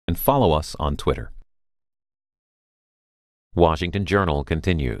and follow us on Twitter. Washington Journal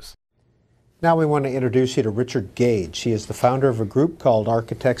continues. Now we want to introduce you to Richard Gage. He is the founder of a group called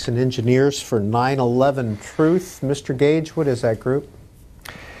Architects and Engineers for 9/11 Truth. Mr. Gage, what is that group?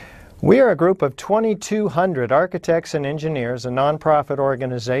 We are a group of 2,200 architects and engineers, a nonprofit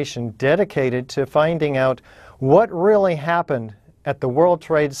organization dedicated to finding out what really happened at the World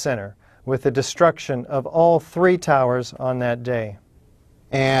Trade Center with the destruction of all 3 towers on that day.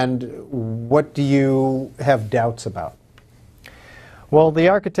 And what do you have doubts about? Well, the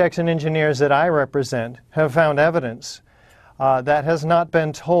architects and engineers that I represent have found evidence that has not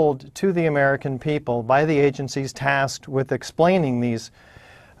been told to the American people by the agencies tasked with explaining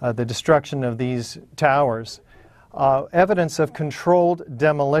the destruction of these towers. Evidence of controlled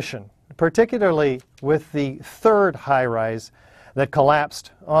demolition, particularly with the 3rd high-rise that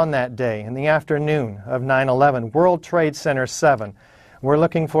collapsed on that day in the afternoon of 9/11, World Trade Center 7. We're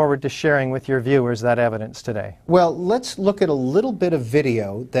looking forward to sharing with your viewers that evidence today. Well, let's look at a little bit of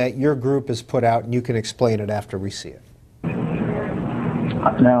video that your group has put out, and you can explain it after we see it.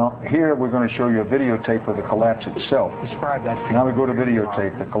 Now, here we're going to show you a videotape of the collapse itself. Describe that. Now we go to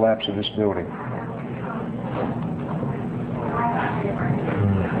videotape, the collapse of this building.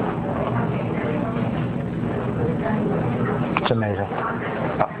 It's amazing.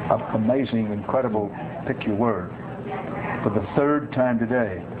 Amazing, incredible, pick your word. For the 3rd time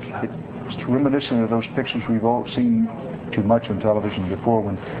today, it's reminiscent of those pictures we've all seen too much on television before,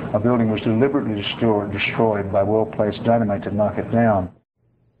 when a building was deliberately destroyed by well-placed dynamite to knock it down.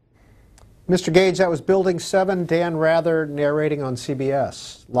 Mr. Gage, that was Building 7, Dan Rather narrating on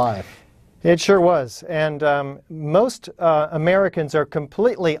CBS Live. It sure was, and most Americans are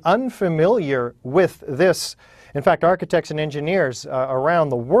completely unfamiliar with this. In fact, architects and engineers around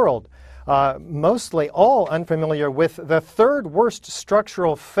the world, mostly all unfamiliar with the 3rd worst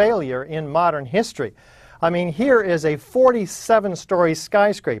structural failure in modern history. I mean, here is a 47-story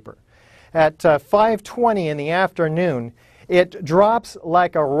skyscraper. At 5:20 in the afternoon, it drops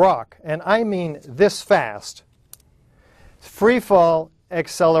like a rock, and I mean this fast. Free fall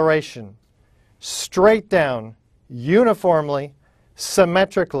acceleration, straight down, uniformly,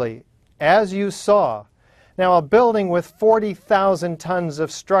 symmetrically, as you saw. Now, a building with 40,000 tons of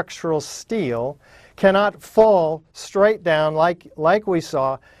structural steel cannot fall straight down like we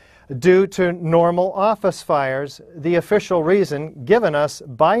saw due to normal office fires, the official reason given us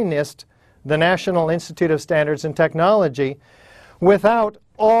by NIST, the National Institute of Standards and Technology, without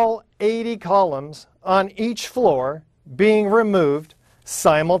all 80 columns on each floor being removed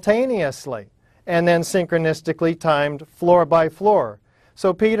simultaneously and then synchronistically timed floor by floor.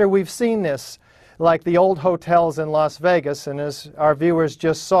 So, Peter, we've seen this like the old hotels in Las Vegas, and as our viewers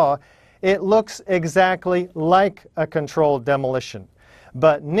just saw, it looks exactly like a controlled demolition.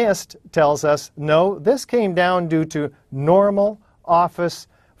 But NIST tells us, no, this came down due to normal office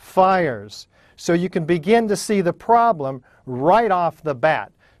fires. So you can begin to see the problem right off the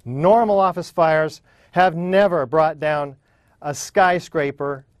bat. Normal office fires have never brought down a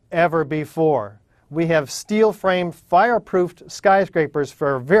skyscraper ever before. We have steel-framed, fire-proofed skyscrapers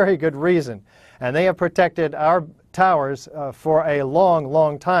for a very good reason, and they have protected our towers for a long,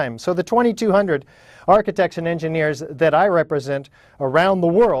 long time. So the 2,200 architects and engineers that I represent around the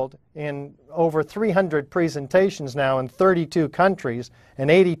world in over 300 presentations now in 32 countries and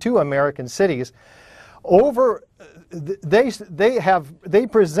 82 American cities, they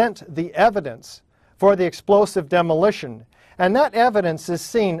present the evidence for the explosive demolition. And that evidence is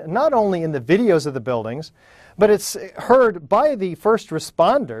seen not only in the videos of the buildings, but it's heard by the first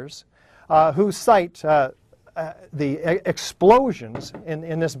responders who cite the explosions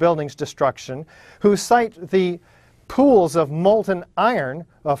in this building's destruction, who cite the pools of molten iron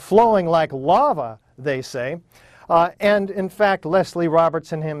flowing like lava, they say. And in fact, Leslie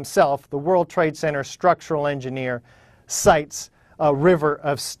Robertson himself, the World Trade Center structural engineer, cites a river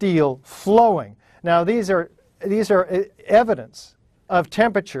of steel flowing. Now, these are evidence of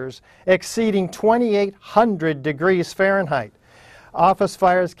temperatures exceeding 2,800 degrees Fahrenheit. Office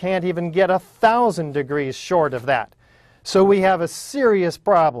fires can't even get 1,000 degrees short of that. So we have a serious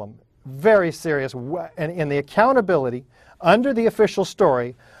problem, very serious, in the accountability under the official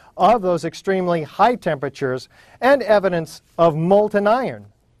story of those extremely high temperatures and evidence of molten iron,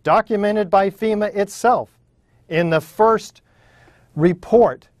 documented by FEMA itself. In the first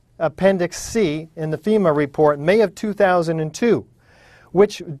report, Appendix C, in the FEMA report, May of 2002,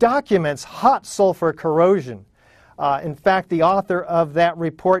 which documents hot sulfur corrosion. In fact, the author of that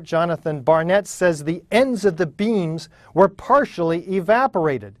report, Jonathan Barnett, says the ends of the beams were partially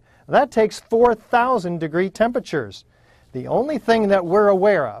evaporated. That takes 4,000 degree temperatures. The only thing that we're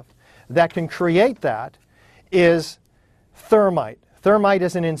aware of that can create that is thermite. Thermite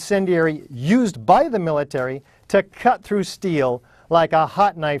is an incendiary used by the military to cut through steel like a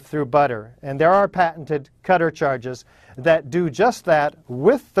hot knife through butter. And there are patented cutter charges that do just that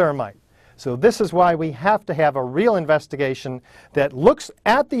with thermite. So this is why we have to have a real investigation that looks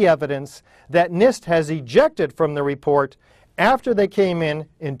at the evidence that NIST has ejected from the report after they came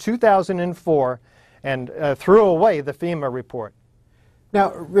in 2004 and threw away the FEMA report.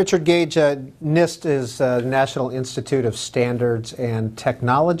 Now, Richard Gage, NIST is National Institute of Standards and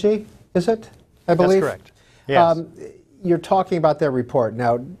Technology, is it? I believe? That's correct. Yes. You're talking about their report.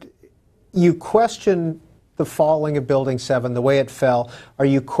 Now, you question the falling of Building 7, the way it fell. Are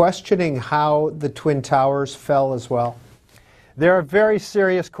you questioning how the Twin Towers fell as well? There are very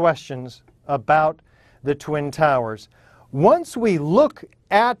serious questions about the Twin Towers. Once we look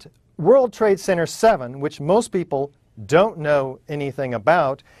at World Trade Center 7, which most people don't know anything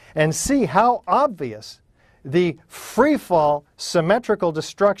about, and see how obvious the free-fall symmetrical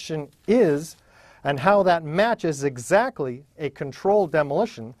destruction is, and how that matches exactly a controlled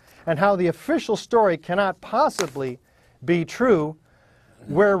demolition, and how the official story cannot possibly be true,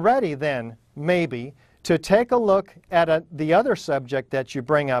 we're ready then, maybe, to take a look at the other subject that you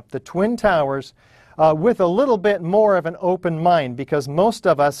bring up, the Twin Towers, with a little bit more of an open mind, because most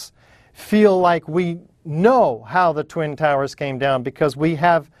of us feel like we know how the Twin Towers came down because we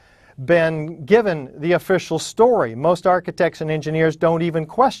have been given the official story. Most architects and engineers don't even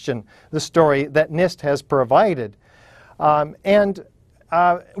question the story that NIST has provided. When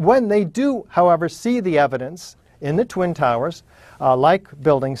they do, however, see the evidence in the Twin Towers, like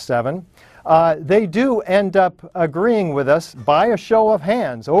Building 7, they do end up agreeing with us by a show of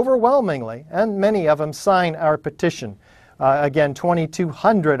hands, overwhelmingly, and many of them sign our petition. Again,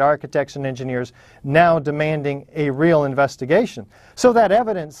 2,200 architects and engineers now demanding a real investigation. So that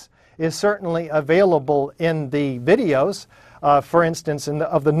evidence is certainly available in the videos. For instance,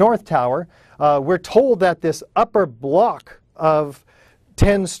 of the North Tower, we're told that this upper block of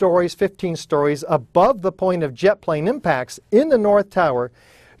 10 stories, 15 stories above the point of jet plane impacts in the North Tower,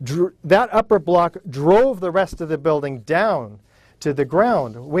 that upper block drove the rest of the building down to the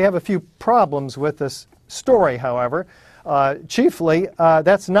ground. We have a few problems with this story, however. Chiefly,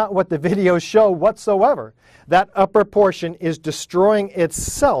 that's not what the videos show whatsoever. That upper portion is destroying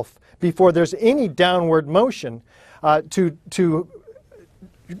itself before there's any downward motion to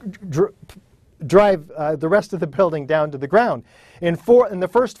drive the rest of the building down to the ground. In the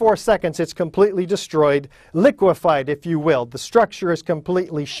first 4 seconds, it's completely destroyed, liquefied, if you will. The structure is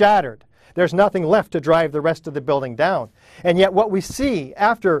completely shattered. There's nothing left to drive the rest of the building down. And yet what we see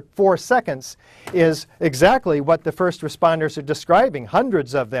after 4 seconds is exactly what the first responders are describing,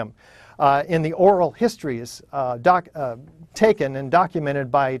 hundreds of them, in the oral histories taken and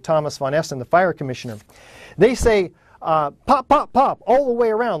documented by Thomas von Essen, the fire commissioner. They say, pop, pop, pop, all the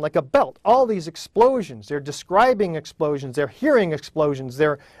way around like a belt, all these explosions. They're describing explosions, they're hearing explosions,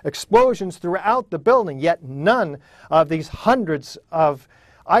 they're explosions throughout the building, yet none of these hundreds of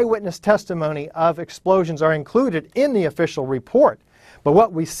eyewitness testimony of explosions are included in the official report. But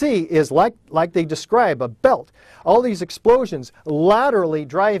what we see is, like they describe, a belt. All these explosions laterally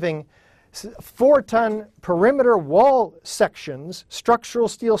driving 4-ton perimeter wall sections, structural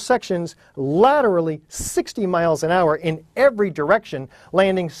steel sections, laterally 60 miles an hour in every direction,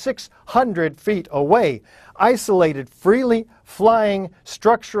 landing 600 feet away. Isolated, freely flying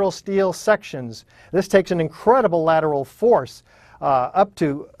structural steel sections. This takes an incredible lateral force, up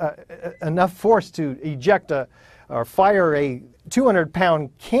to enough force to eject or fire a 200-pound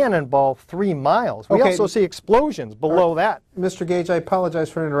cannonball 3 miles. We also see explosions below that. Mr. Gage, I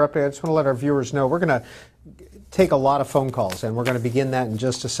apologize for interrupting. I just want to let our viewers know we're going to take a lot of phone calls, and we're going to begin that in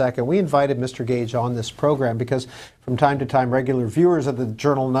just a second. We invited Mr. Gage on this program because from time to time regular viewers of the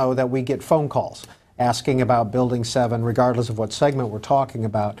Journal know that we get phone calls asking about Building 7 regardless of what segment we're talking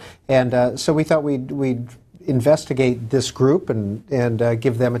about. And so we thought we'd investigate this group and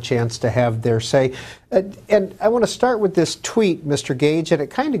give them a chance to have their say. And I want to start with this tweet, Mr. Gage, and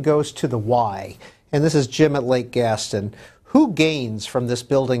it kind of goes to the why. And this is Jim at Lake Gaston. Who gains from this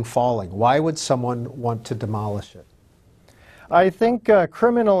building falling? Why would someone want to demolish it? I think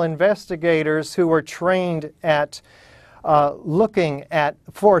criminal investigators who are trained at looking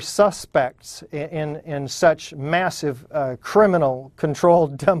for suspects in such massive criminal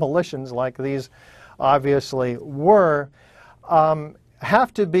controlled demolitions like these obviously were,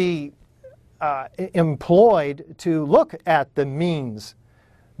 have to be employed to look at the means,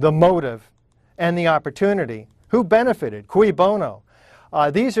 the motive, and the opportunity. Who benefited? Cui bono?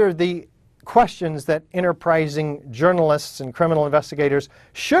 These are the questions that enterprising journalists and criminal investigators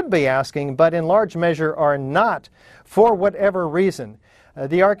should be asking, but in large measure are not, for whatever reason.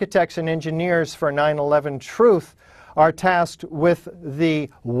 The architects and engineers for 9/11 truth are tasked with the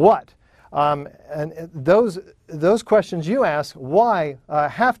what. And those questions you ask, why,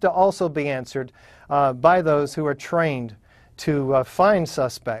 have to also be answered by those who are trained to find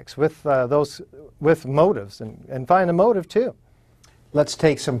suspects with motives and find a motive too. Let's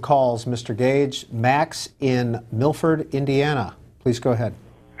take some calls, Mr. Gage. Max in Milford, Indiana. Please go ahead.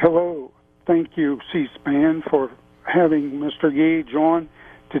 Hello. Thank you, C-SPAN, for having Mr. Gage on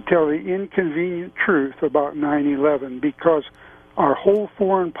to tell the inconvenient truth about 9/11, because our whole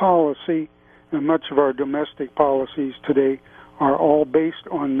foreign policy and much of our domestic policies today are all based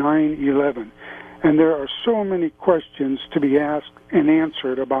on 9/11. And there are so many questions to be asked and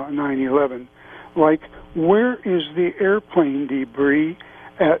answered about 9/11, like, where is the airplane debris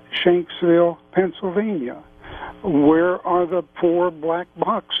at Shanksville, Pennsylvania? Where are the 4 black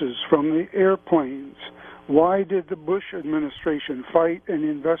boxes from the airplanes? Why did the Bush administration fight an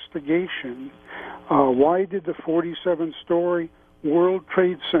investigation? Why did the 47-story World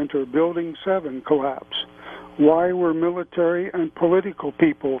Trade Center Building 7 collapse? Why were military and political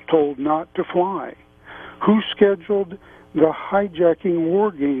people told not to fly? Who scheduled the hijacking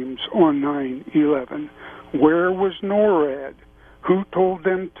war games on 9/11? Where was NORAD? Who told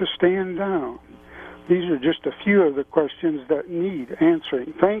them to stand down? These are just a few of the questions that need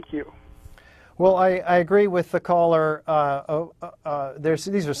answering. Thank you. Well, I agree with the caller.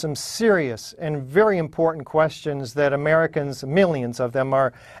 These are some serious and very important questions that Americans, millions of them,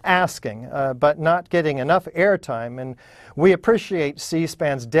 are asking, but not getting enough airtime. And we appreciate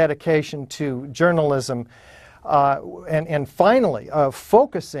C-SPAN's dedication to journalism and finally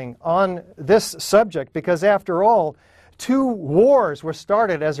focusing on this subject, because after all, 2 wars were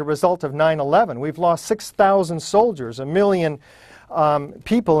started as a result of 9/11. We've lost 6,000 soldiers, 1 million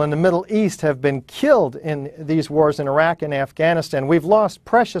people in the Middle East have been killed in these wars in Iraq and Afghanistan. We've lost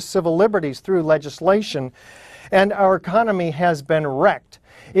precious civil liberties through legislation, and our economy has been wrecked.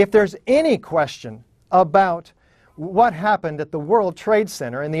 If there's any question about what happened at the World Trade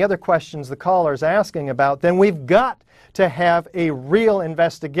Center and the other questions the caller is asking about, then we've got to have a real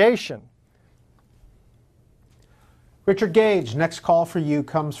investigation. Richard Gage, next call for you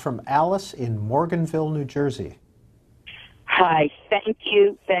comes from Alice in Morganville, New Jersey. Hi, thank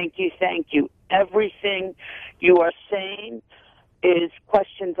you. Everything you are saying is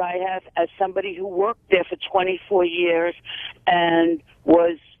questions I have as somebody who worked there for 24 years and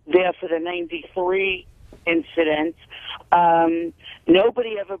was there for the 93 incident.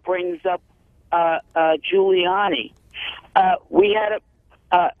 Nobody ever brings up Giuliani. We had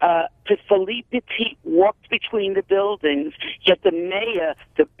Philippe Petit walked between the buildings, yet the mayor,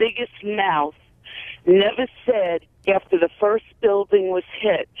 the biggest mouth, never said after the first building was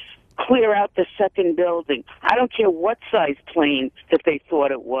hit, clear out the second building. I don't care what size plane that they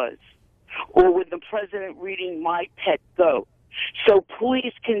thought it was. Or with the president reading My Pet Goat. So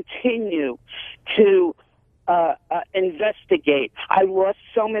please continue to investigate. I lost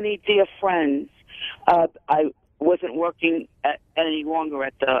so many dear friends. I wasn't working any longer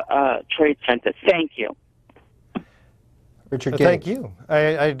at the Trade Center. Thank you. Richard Gage. Thank you.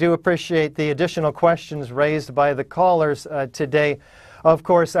 I do appreciate the additional questions raised by the callers today. Of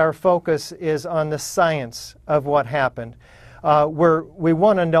course, our focus is on the science of what happened. We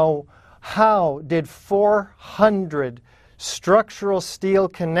want to know, how did 400 structural steel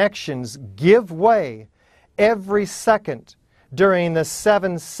connections give way every second during the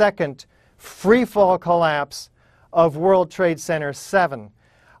 7-second free-fall collapse of World Trade Center 7?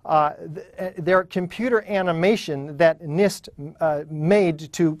 Their computer animation that NIST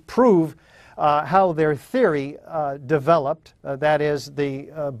made to prove how their theory developed, that is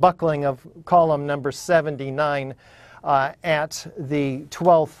the buckling of column number 79 at the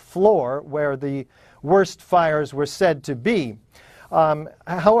 12th floor where the worst fires were said to be.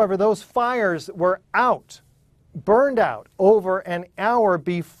 However, those fires were burned out over an hour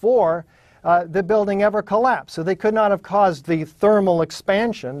before the building ever collapsed. So they could not have caused the thermal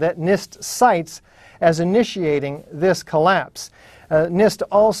expansion that NIST cites as initiating this collapse. NIST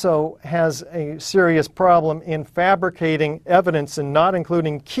also has a serious problem in fabricating evidence and not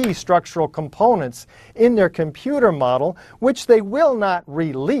including key structural components in their computer model, which they will not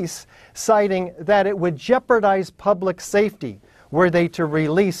release, citing that it would jeopardize public safety were they to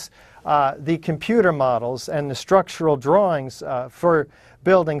release the computer models and the structural drawings for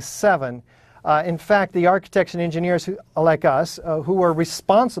Building 7. In fact, the architects and engineers like us who are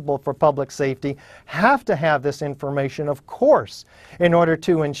responsible for public safety have to have this information, of course, in order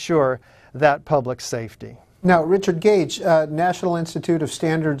to ensure that public safety. Now, Richard Gage, National Institute of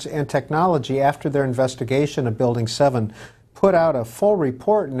Standards and Technology, after their investigation of Building 7, put out a full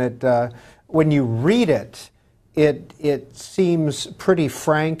report, and when you read it, it seems pretty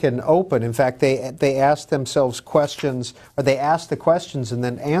frank and open. In fact, they ask themselves questions, or they ask the questions and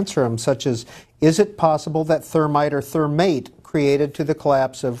then answer them, such as, is it possible that thermite or thermate created to the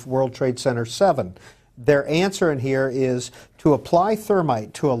collapse of World Trade Center 7? Their answer in here is to apply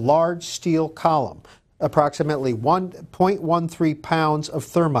thermite to a large steel column. Approximately 1.13 pounds of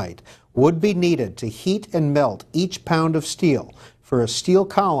thermite would be needed to heat and melt each pound of steel. For a steel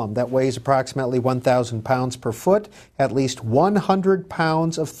column that weighs approximately 1,000 pounds per foot, at least 100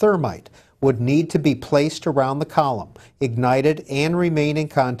 pounds of thermite would need to be placed around the column, ignited, and remain in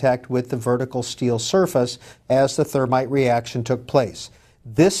contact with the vertical steel surface as the thermite reaction took place.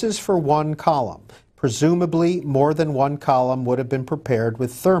 This is for one column. Presumably, more than one column would have been prepared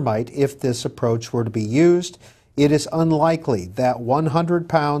with thermite if this approach were to be used. It is unlikely that 100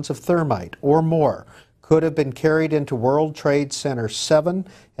 pounds of thermite or more could have been carried into World Trade Center 7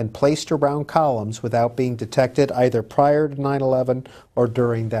 and placed around columns without being detected either prior to 9/11 or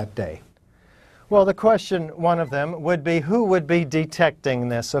during that day. Well, the question, one of them, would be who would be detecting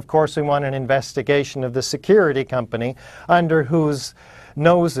this? Of course, we want an investigation of the security company under whose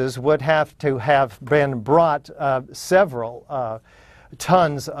noses would have to have been brought several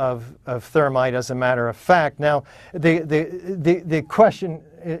tons of thermite, as a matter of fact. Now, the question,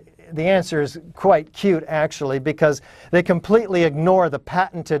 the answer is quite cute, actually, because they completely ignore the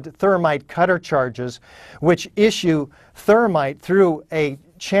patented thermite cutter charges, which issue thermite through a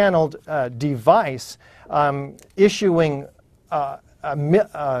channeled device, issuing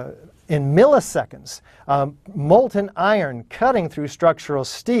in milliseconds, molten iron cutting through structural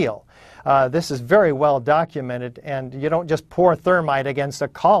steel. This is very well documented, and you don't just pour thermite against a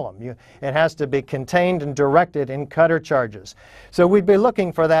column. It has to be contained and directed in cutter charges. So we'd be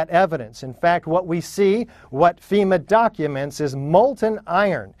looking for that evidence. In fact, what we see, what FEMA documents, is molten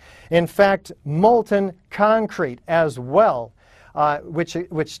iron. In fact, molten concrete as well,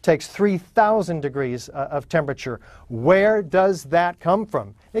 which takes 3,000 degrees of temperature. Where does that come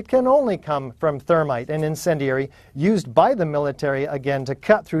from? It can only come from thermite, an incendiary used by the military, again, to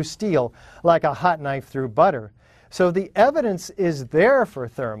cut through steel like a hot knife through butter. So the evidence is there for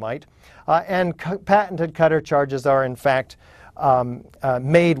thermite, and patented cutter charges are, in fact,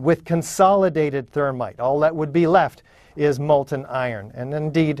 made with consolidated thermite. All that would be left is molten iron. And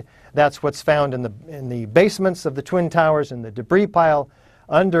indeed, that's what's found in the basements of the Twin Towers and the debris pile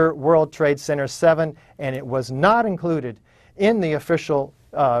under World Trade Center 7, and it was not included in the official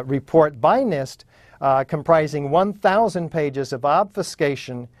report by NIST, comprising 1,000 pages of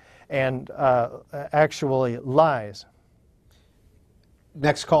obfuscation and actually lies.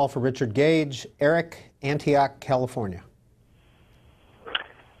 Next call for Richard Gage. Eric, Antioch, California.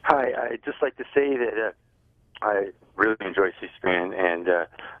 Hi, I'd just like to say that I really enjoy C-SPAN, and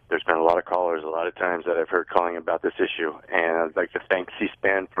there's been a lot of callers a lot of times that I've heard calling about this issue, and I'd like to thank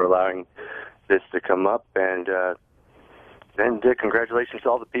C-SPAN for allowing this to come up, and congratulations to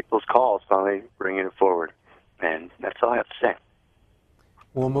all the people's calls finally bringing it forward. And that's all I have to say.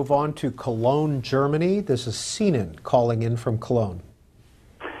 We'll move on to Cologne, Germany. This is Sinan calling in from Cologne.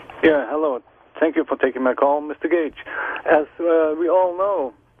 Yeah, hello. Thank you for taking my call, Mr. Gage. As we all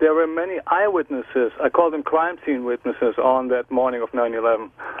know, there were many eyewitnesses, I call them crime scene witnesses, on that morning of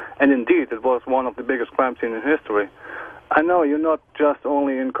 9/11. And indeed, it was one of the biggest crime scenes in history. I know you're not just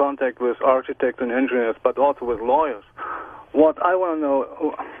only in contact with architects and engineers, but also with lawyers. What I want to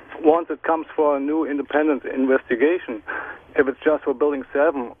know, once it comes for a new independent investigation, if it's just for Building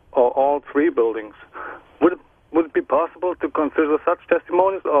 7 or all three buildings, would it be possible to consider such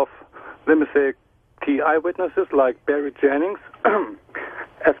testimonies of, let me say, key eyewitnesses like Barry Jennings?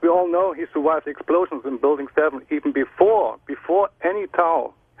 As we all know, he survived explosions in Building 7 even before any tower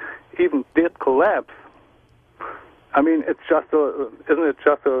even did collapse. I mean, isn't it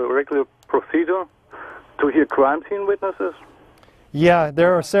just a regular procedure to hear crime scene witnesses? Yeah,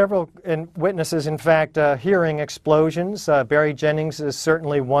 there are several witnesses, in fact, hearing explosions. Barry Jennings is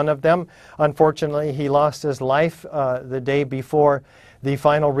certainly one of them. Unfortunately, he lost his life the day before the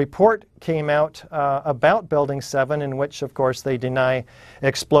final report came out about Building 7, in which, of course, they deny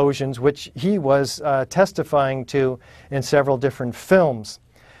explosions, which he was testifying to in several different films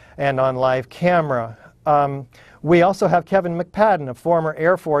and on live camera. We also have Kevin McPadden, a former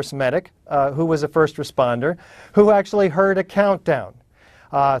Air Force medic who was a first responder, who actually heard a countdown.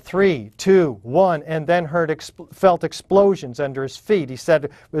 3, 2, 1, and then felt explosions under his feet. He said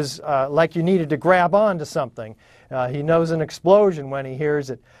it was like you needed to grab onto something. He knows an explosion when he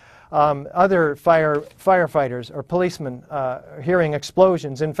hears it. other firefighters or policemen hearing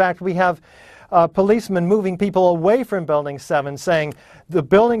explosions. In fact, we have policemen moving people away from Building 7 saying the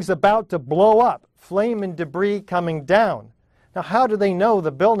building's about to blow up, flame and debris coming down. Now, how do they know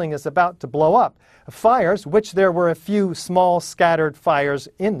the building is about to blow up? Fires, which there were a few small scattered fires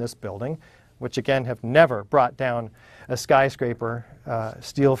in this building, which again have never brought down a skyscraper,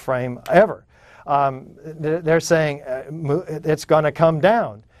 steel frame, ever. They're saying it's going to come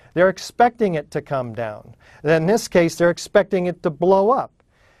down. They're expecting it to come down. In this case, they're expecting it to blow up.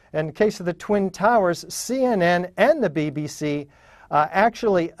 In the case of the Twin Towers, CNN and the BBC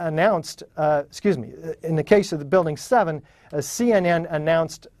actually announced, in the case of the Building 7, CNN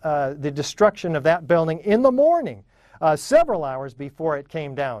announced the destruction of that building in the morning, several hours before it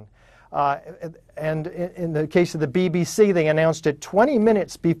came down. And in the case of the BBC, they announced it 20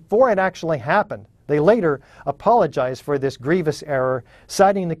 minutes before it actually happened. They later apologized for this grievous error,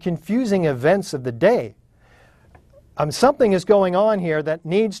 citing the confusing events of the day. Something is going on here that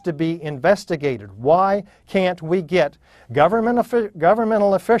needs to be investigated. Why can't we get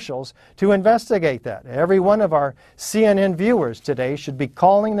governmental officials to investigate that? Every one of our CNN viewers today should be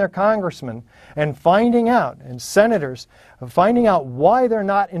calling their congressmen and finding out, and senators, finding out why they're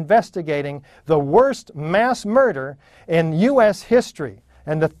not investigating the worst mass murder in U.S. history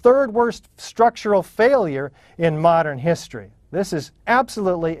and the third worst structural failure in modern history. This is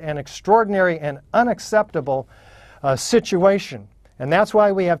absolutely an extraordinary and unacceptable situation. And that's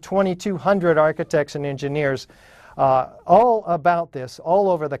why we have 2,200 architects and engineers all about this, all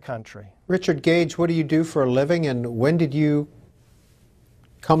over the country. Richard Gage, what do you do for a living, and when did you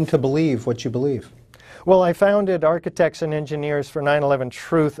come to believe what you believe? Well, I founded Architects and Engineers for 9/11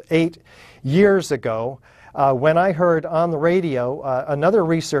 Truth 8 years ago when I heard on the radio another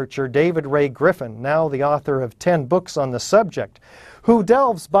researcher, David Ray Griffin, now the author of 10 books on the subject, who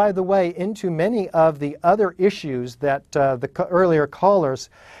delves, by the way, into many of the other issues that the earlier callers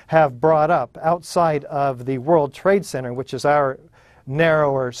have brought up outside of the World Trade Center, which is our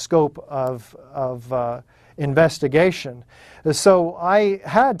narrower scope of investigation. So I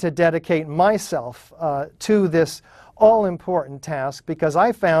had to dedicate myself to this all-important task because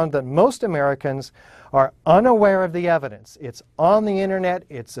I found that most Americans are unaware of the evidence. It's on the internet,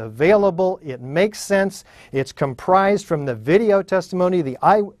 it's available, it makes sense, it's comprised from the video testimony, the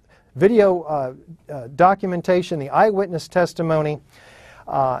video documentation, the eyewitness testimony,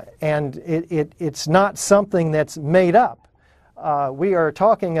 and it's not something that's made up. We are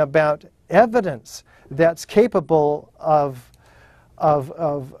talking about evidence that's capable of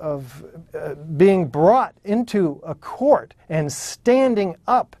being brought into a court and standing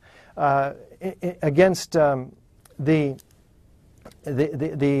up against the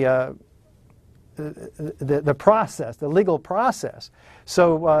process, the legal process.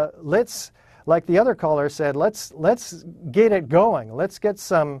 So let's, like the other caller said, let's get it going. Let's get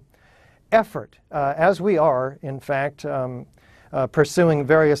some effort, as we are, in fact, pursuing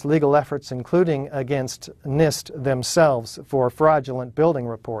various legal efforts, including against NIST themselves for fraudulent building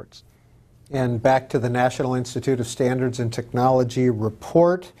reports. And back to the National Institute of Standards and Technology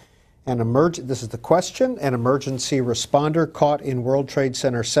report. This is the question. An emergency responder caught in World Trade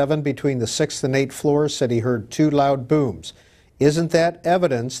Center 7 between the 6th and 8th floors said he heard 2 loud booms. Isn't that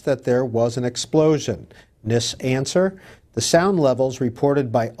evidence that there was an explosion? NIST's answer: the sound levels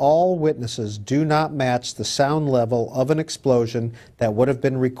reported by all witnesses do not match the sound level of an explosion that would have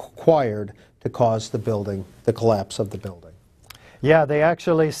been required to cause the collapse of the building. Yeah, they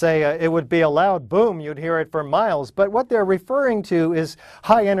actually say it would be a loud boom, you'd hear it for miles, but what they're referring to is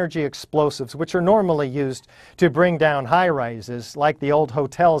high-energy explosives, which are normally used to bring down high-rises, like the old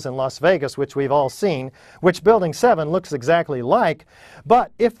hotels in Las Vegas, which we've all seen, which Building 7 looks exactly like.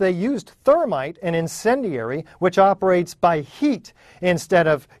 But if they used thermite, an incendiary, which operates by heat instead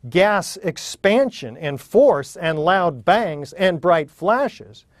of gas expansion and force and loud bangs and bright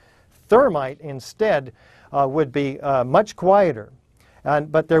flashes, thermite instead would be much quieter,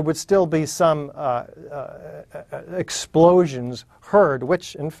 but there would still be some explosions heard,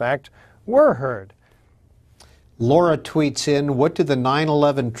 which in fact were heard. Laura tweets in, what do the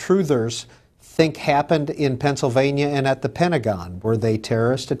 9/11 truthers think happened in Pennsylvania and at the Pentagon? Were they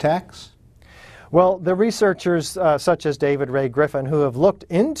terrorist attacks? Well, the researchers such as David Ray Griffin, who have looked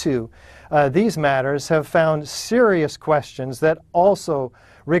into these matters, have found serious questions that also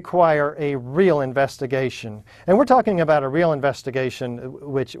require a real investigation. And we're talking about a real investigation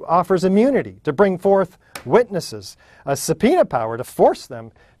which offers immunity to bring forth witnesses, a subpoena power to force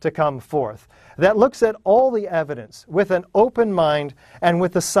them to come forth, that looks at all the evidence with an open mind and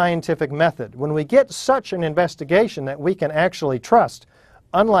with the scientific method. When we get such an investigation that we can actually trust,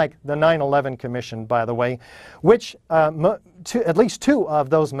 unlike the 9/11 Commission, by the way, which at least two of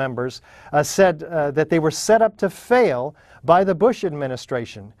those members said that they were set up to fail by the Bush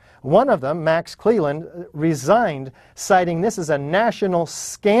administration. One of them, Max Cleland, resigned, citing this as a national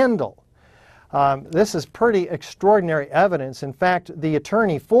scandal. This is pretty extraordinary evidence. In fact, the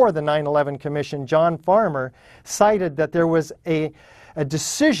attorney for the 9/11 Commission, John Farmer, cited that there was a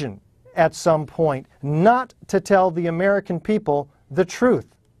decision at some point not to tell the American people the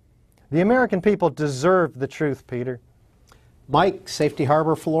truth. The American people deserve the truth, Peter. Mike, Safety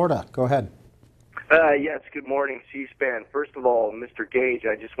Harbor, Florida. Go ahead. Yes, good morning, C-SPAN. First of all, Mr. Gage,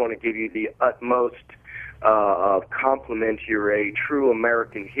 I just want to give you the utmost compliment. You're a true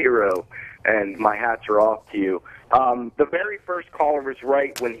American hero, and my hats are off to you. The very first caller was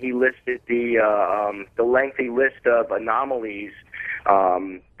right when he listed the lengthy list of anomalies.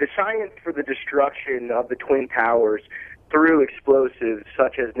 The science for the destruction of the Twin Towers through explosives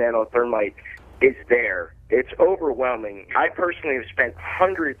such as nanothermite is there. It's overwhelming. I personally have spent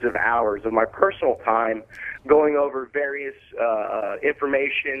hundreds of hours of my personal time going over various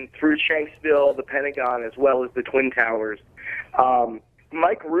information through Shanksville, the Pentagon, as well as the Twin Towers.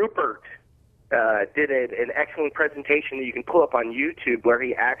 Mike Rupert did an excellent presentation that you can pull up on YouTube where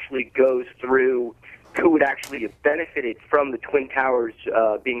he actually goes through who would actually have benefited from the Twin Towers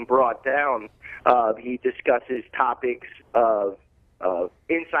being brought down. He discusses topics of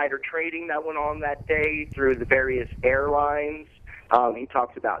insider trading that went on that day through the various airlines. He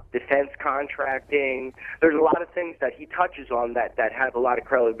talks about defense contracting. There's a lot of things that he touches on that have a lot of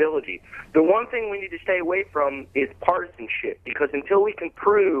credibility. The one thing we need to stay away from is partisanship, because until we can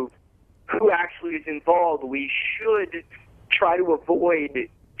prove who actually is involved, we should try to avoid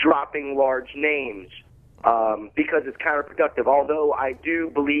dropping large names because it's counterproductive. Although I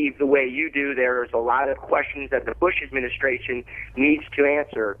do believe the way you do, there's a lot of questions that the Bush administration needs to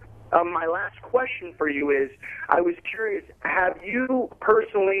answer. My last question for you is, I was curious, have you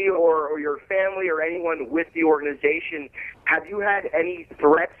personally or your family or anyone with the organization, have you had any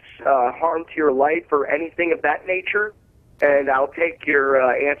threats, harm to your life or anything of that nature? And I'll take your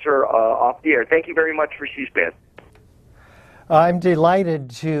answer off the air. Thank you very much for C-SPAN. I'm delighted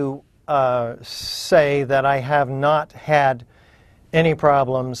to say that I have not had any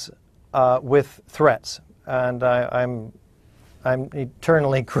problems with threats, and I'm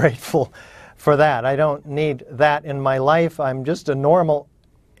eternally grateful for that. I don't need that in my life. I'm just a normal,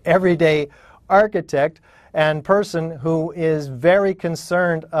 everyday architect and person who is very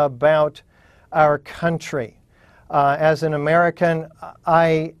concerned about our country. As an American,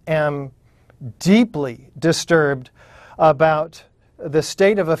 I am deeply disturbed about the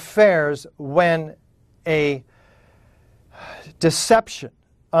state of affairs when a deception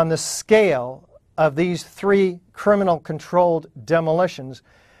on the scale of these three criminal-controlled demolitions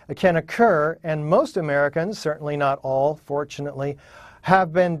can occur, and most Americans, certainly not all, fortunately,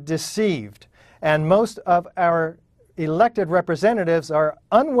 have been deceived. And most of our elected representatives are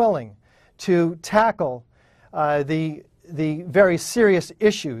unwilling to tackle the very serious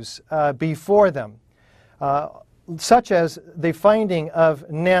issues before them, such as the finding of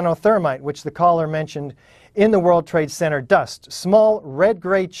nanothermite, which the caller mentioned, in the World Trade Center dust. Small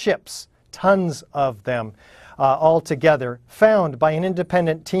red-gray chips, tons of them altogether, found by an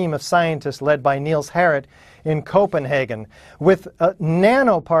independent team of scientists led by Niels Harrit in Copenhagen, with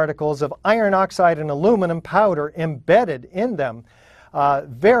nanoparticles of iron oxide and aluminum powder embedded in them.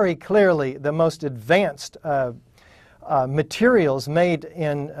 Very clearly the most advanced materials made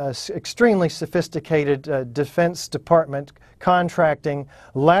in extremely sophisticated Defense Department contracting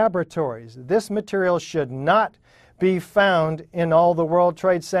laboratories. This material should not be found in all the World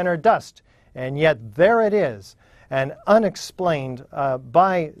Trade Center dust, and yet there it is, and unexplained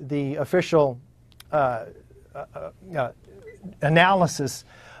by the official analysis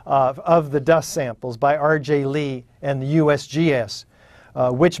of the dust samples by R.J. Lee and the USGS.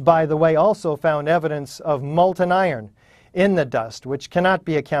 Which, by the way, also found evidence of molten iron in the dust, which cannot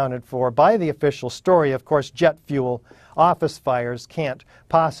be accounted for by the official story. Of course, jet fuel office fires can't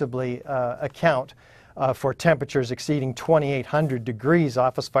possibly account for temperatures exceeding 2,800 degrees.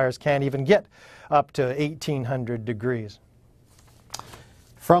 Office fires can't even get up to 1,800 degrees.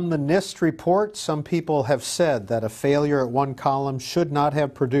 From the NIST report, some people have said that a failure at one column should not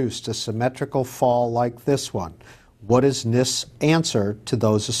have produced a symmetrical fall like this one. What is NIST's answer to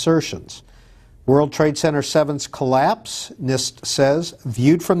those assertions? World Trade Center 7's collapse, NIST says,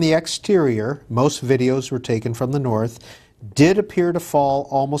 viewed from the exterior, most videos were taken from the north, did appear to fall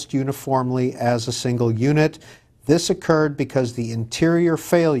almost uniformly as a single unit. This occurred because the interior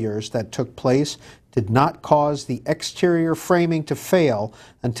failures that took place did not cause the exterior framing to fail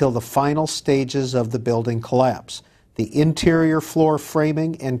until the final stages of the building collapse. The interior floor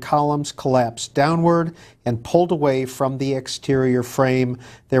framing and columns collapsed downward and pulled away from the exterior frame.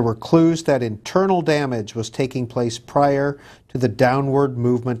 There were clues that internal damage was taking place prior to the downward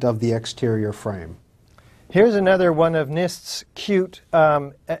movement of the exterior frame. Here's another one of NIST's cute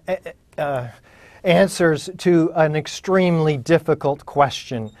answers to an extremely difficult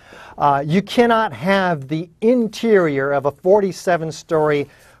question. You cannot have the interior of a 47-story,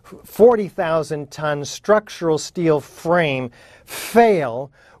 40,000-ton structural steel frame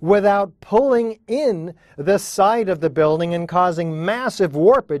fail without pulling in the side of the building and causing massive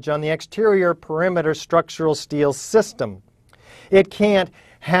warpage on the exterior perimeter structural steel system. It can't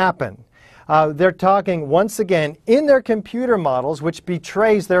happen. They're talking, once again, in their computer models, which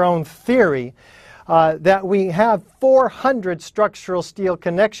betrays their own theory, that we have 400 structural steel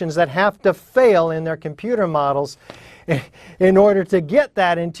connections that have to fail in their computer models in order to get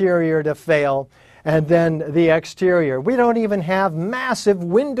that interior to fail, and then the exterior. We don't even have massive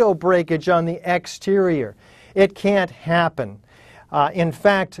window breakage on the exterior. It can't happen. In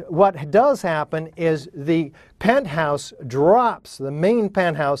fact, what does happen is the penthouse drops, the main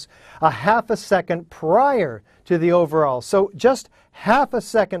penthouse, a half a second prior to the overall. So just half a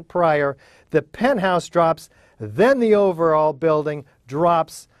second prior, the penthouse drops, then the overall building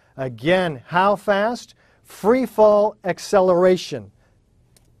drops again. How fast? Free fall acceleration.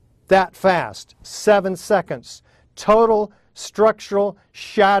 That fast, 7 seconds. Total structural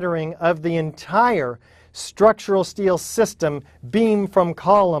shattering of the entire structural steel system, beam from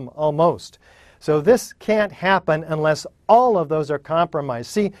column almost. So this can't happen unless all of those are compromised.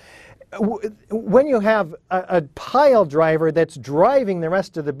 See, when you have a pile driver that's driving the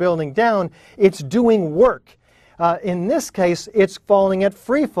rest of the building down, it's doing work. In this case, it's falling at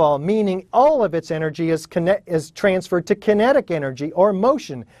free fall, meaning all of its energy is transferred to kinetic energy or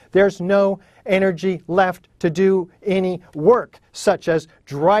motion. There's no energy left to do any work, such as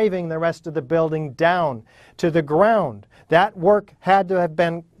driving the rest of the building down to the ground. That work has to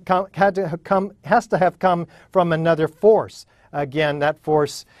have come from another force. Again, that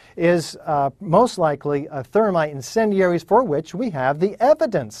force is most likely thermite incendiaries, for which we have the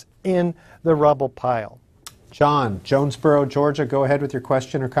evidence in the rubble pile. John, Jonesboro, Georgia, go ahead with your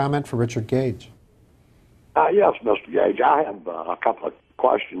question or comment for Richard Gage. Yes, Mr. Gage, I have a couple of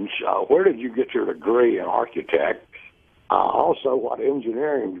questions. Where did you get your degree in architect? Also, what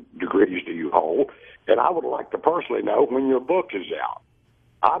engineering degrees do you hold? And I would like to personally know when your book is out.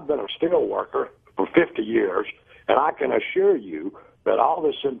 I've been a steel worker for 50 years, and I can assure you that all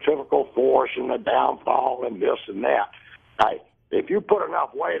the centrifugal force and the downfall and this and that, hey, if you put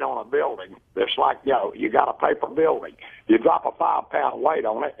enough weight on a building, it's like, you got a paper building. You drop a 5-pound weight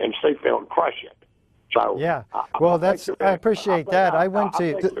on it and see if it'll crush it. So yeah, well, I appreciate that. I went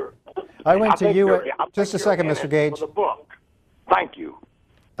to just a second, Mr. Gage. For the book. Thank you.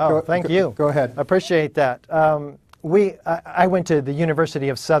 Oh, thank you. Go ahead. Appreciate that. I went to the University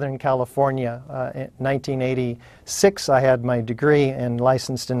of Southern California in 1986. I had my degree and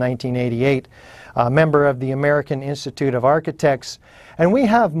licensed in 1988. A member of the American Institute of Architects, and we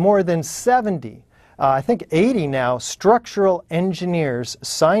have more than 70, I think 80 now, structural engineers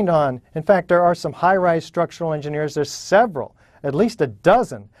signed on. In fact, there are some high-rise structural engineers. There's several, at least a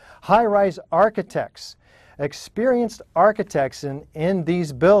dozen, high-rise architects, experienced architects in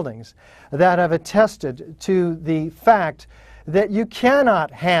these buildings that have attested to the fact that you cannot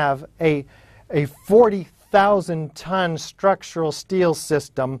have a 40,000-ton structural steel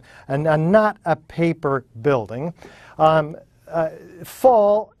system and not a paper building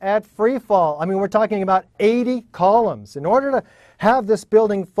fall at free fall. I mean, we're talking about 80 columns. In order to have this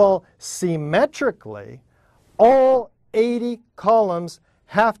building fall symmetrically, all 80 columns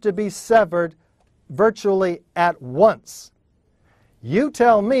have to be severed virtually at once. You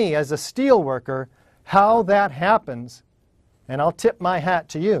tell me as a steel worker how that happens, and I'll tip my hat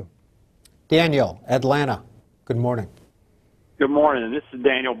to you. Daniel, Atlanta, good morning. Good morning. This is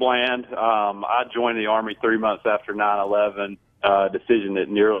Daniel Bland. I joined the Army 3 months after 9/11, a decision that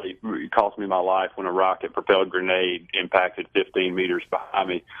nearly cost me my life when a rocket-propelled grenade impacted 15 meters behind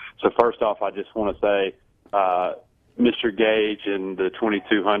me. So first off, I just want to say Mr. Gage and the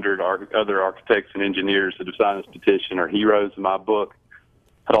 2,200 other architects and engineers that have signed this petition are heroes in my book.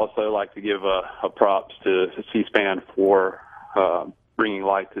 I'd also like to give a props to C-SPAN for bringing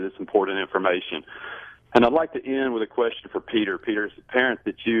light to this important information. And I'd like to end with a question for Peter. Peter, it's apparent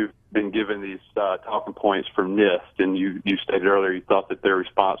that you've been given these talking points from NIST, and you stated earlier you thought that their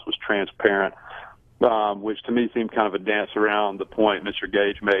response was transparent, which to me seemed kind of a dance around the point Mr.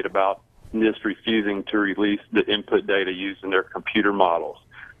 Gage made about NIST refusing to release the input data used in their computer models.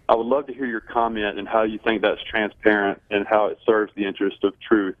 I would love to hear your comment and how you think that's transparent and how it serves the interest of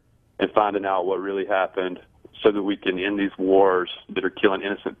truth and finding out what really happened so that we can end these wars that are killing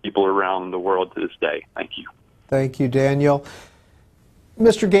innocent people around the world to this day. Thank you. Thank you, Daniel.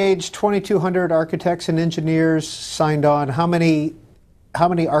 Mr. Gage, 2,200 architects and engineers signed on. How many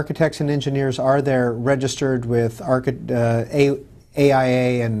architects and engineers are there registered with AIA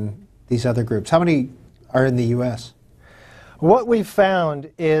and these other groups? How many are in the U.S.? What we've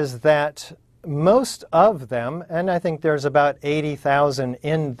found is that most of them, and I think there's about 80,000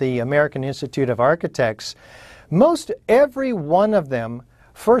 in the American Institute of Architects, most every one of them,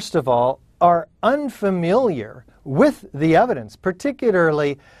 first of all, are unfamiliar with the evidence,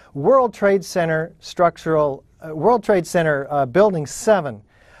 particularly World Trade Center Building 7.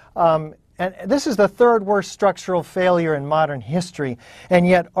 And this is the third worst structural failure in modern history, and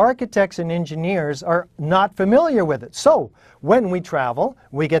yet architects and engineers are not familiar with it. So when we travel,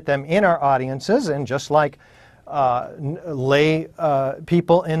 we get them in our audiences, and just like lay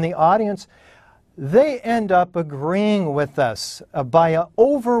people in the audience, they end up agreeing with us by an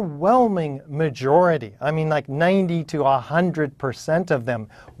overwhelming majority. I mean, like 90 to 100% of them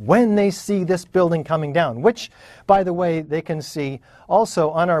when they see this building coming down, which, by the way, they can see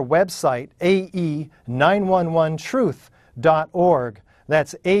also on our website, ae911truth.org.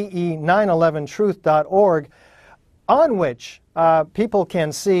 That's ae911truth.org, on which people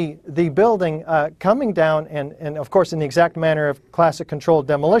can see the building coming down and, of course, in the exact manner of classic controlled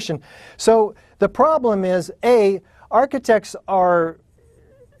demolition. So the problem is, architects are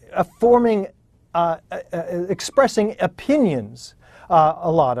expressing opinions,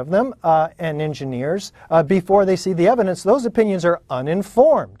 a lot of them, and engineers, before they see the evidence. Those opinions are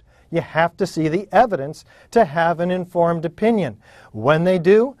uninformed. You have to see the evidence to have an informed opinion. When they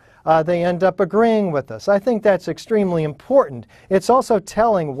do, they end up agreeing with us. I think that's extremely important. It's also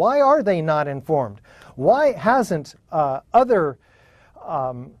telling, why are they not informed? Why hasn't other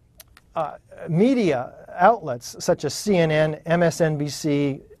media outlets such as CNN,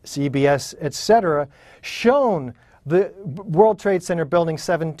 MSNBC, CBS, etc., shown the World Trade Center Building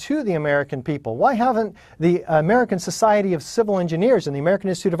 7 to the American people? Why haven't the American Society of Civil Engineers and the American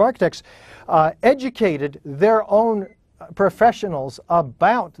Institute of Architects educated their own professionals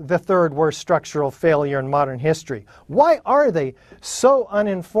about the third worst structural failure in modern history? Why are they so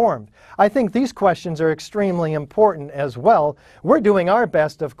uninformed? I think these questions are extremely important as well. We're doing our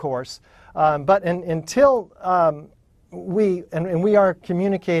best, of course, but until we are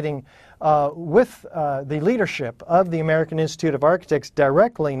communicating with the leadership of the American Institute of Architects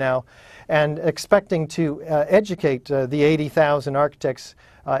directly now, and expecting to educate the 80,000 architects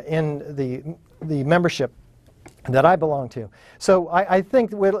in the membership that I belong to. So I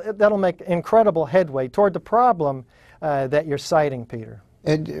think that'll make incredible headway toward the problem that you're citing, Peter.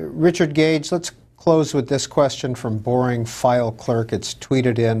 And Richard Gage, let's close with this question from Boring File Clerk. It's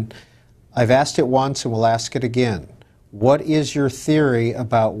tweeted in. I've asked it once and will ask it again. What is your theory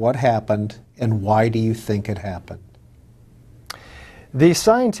about what happened, and why do you think it happened? The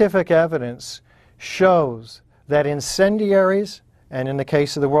scientific evidence shows that incendiaries, and in the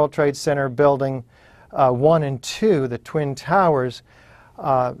case of the World Trade Center Building 1 and 2, the Twin Towers,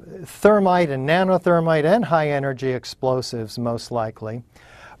 thermite and nanothermite and high-energy explosives, most likely,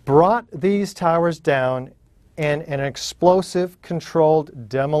 brought these towers down in an explosive controlled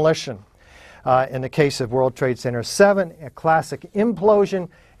demolition. In the case of World Trade Center 7, a classic implosion.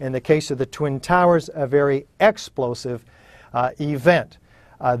 In the case of the Twin Towers, a very explosive event.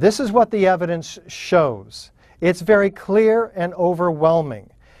 This is what the evidence shows. It's very clear and overwhelming.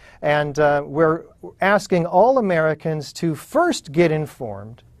 And we're asking all Americans to first get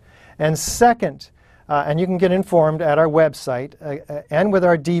informed, and second, and you can get informed at our website and with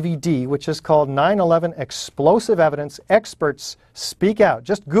our DVD, which is called 9/11 Explosive Evidence, Experts Speak Out.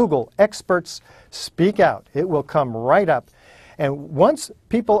 Just Google Experts Speak Out. It will come right up. And once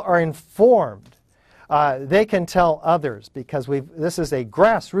people are informed, they can tell others, because this is a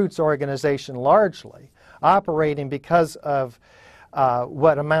grassroots organization largely, operating because of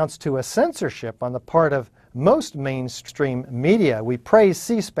what amounts to a censorship on the part of most mainstream media. We praise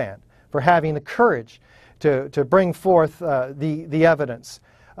C-SPAN for having the courage to bring forth the evidence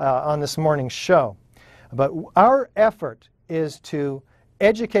on this morning's show. But our effort is to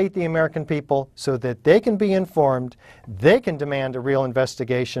educate the American people so that they can be informed, they can demand a real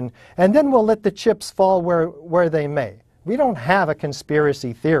investigation, and then we'll let the chips fall where they may. We don't have a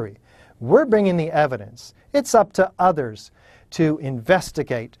conspiracy theory. We're bringing the evidence. It's up to others to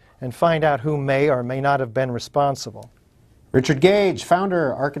investigate and find out who may or may not have been responsible. Richard Gage,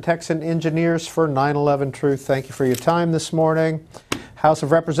 founder, Architects and Engineers for 9/11 Truth. Thank you for your time this morning. House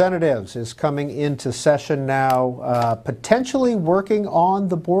of Representatives is coming into session now, potentially working on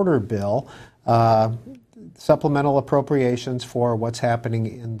the border bill, supplemental appropriations for what's happening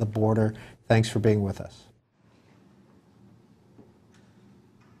in the border. Thanks for being with us.